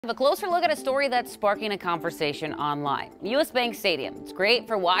A closer look at a story that's sparking a conversation online. US Bank Stadium. It's great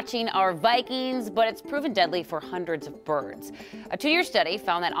for watching our Vikings, but it's proven deadly for hundreds of birds. A 2-year study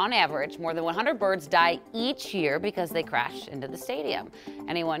found that on average, more than 100 birds die each year because they crash into the stadium.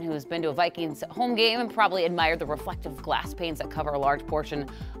 Anyone who's been to a Vikings home game probably admired the reflective glass panes that cover a large portion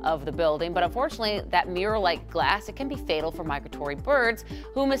of the building. But unfortunately, that mirror-like glass, it can be fatal for migratory birds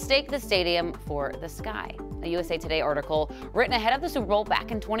who mistake the stadium for the sky. A USA Today article written ahead of the Super Bowl back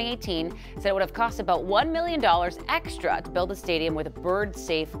in 2018 said it would have cost about $1 million extra to build a stadium with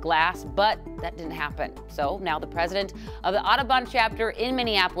bird-safe glass, but that didn't happen. So now the president of the Audubon chapter in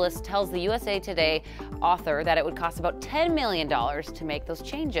Minneapolis tells the USA Today author that it would cost about $10 million to make those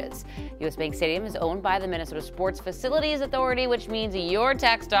changes. US Bank Stadium is owned by the Minnesota Sports Facilities Authority, which means your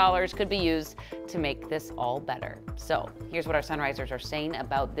tax dollars could be used to make this all better. So here's what our Sunrisers are saying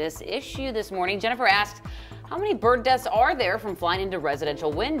about this issue this morning. Jennifer asked, how many bird deaths are there from flying into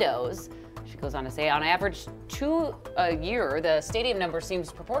residential windows? She goes on to say, on average, 2 a year. The stadium number seems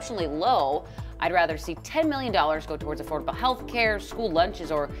proportionally low. I'd rather see $10 million go towards affordable health care, school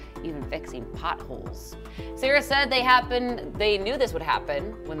lunches, or even fixing potholes. Sarah said they knew this would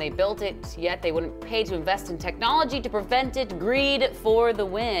happen when they built it, yet they wouldn't pay to invest in technology to prevent it. Greed for the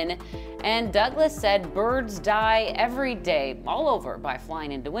win. And Douglas said birds die every day all over by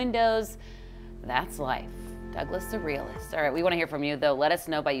flying into windows. That's life. Douglas the realist. All right, we want to hear from you, though. Let us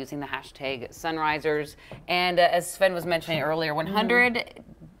know by using the hashtag Sunrisers. And as Sven was mentioning earlier, 100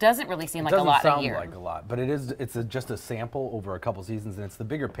 doesn't really seem like a lot a year. It doesn't sound like a lot, but it's just a sample over a couple seasons, and it's the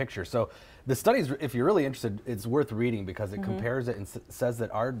bigger picture. So the studies, if you're really interested, it's worth reading because it compares it and says that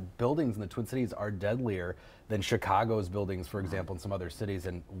our buildings in the Twin Cities are deadlier than Chicago's buildings, for example, and some other cities.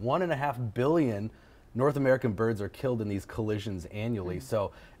 And 1.5 billion North American birds are killed in these collisions annually.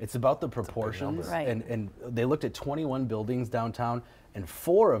 So it's about the proportions. Right. And they looked at 21 buildings downtown, and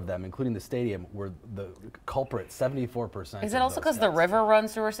 4 of them, including the stadium, were the culprit, 74%. Is it also because the river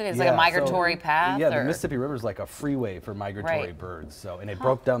runs through our city? It's like a migratory path? Yeah, the Mississippi River is like a freeway for migratory birds. So, and it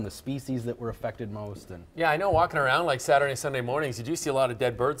broke down the species that were affected most. And yeah, I know walking around like Saturday and Sunday mornings, you do see a lot of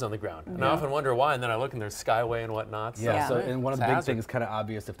dead birds on the ground. And I often wonder why, and then I look and there's skyway and whatnot. So. Yeah, so and one of the big things kind of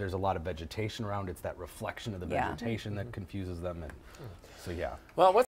obvious, if there's a lot of vegetation around, it's that reflection of the vegetation that confuses them. And so yeah. Well,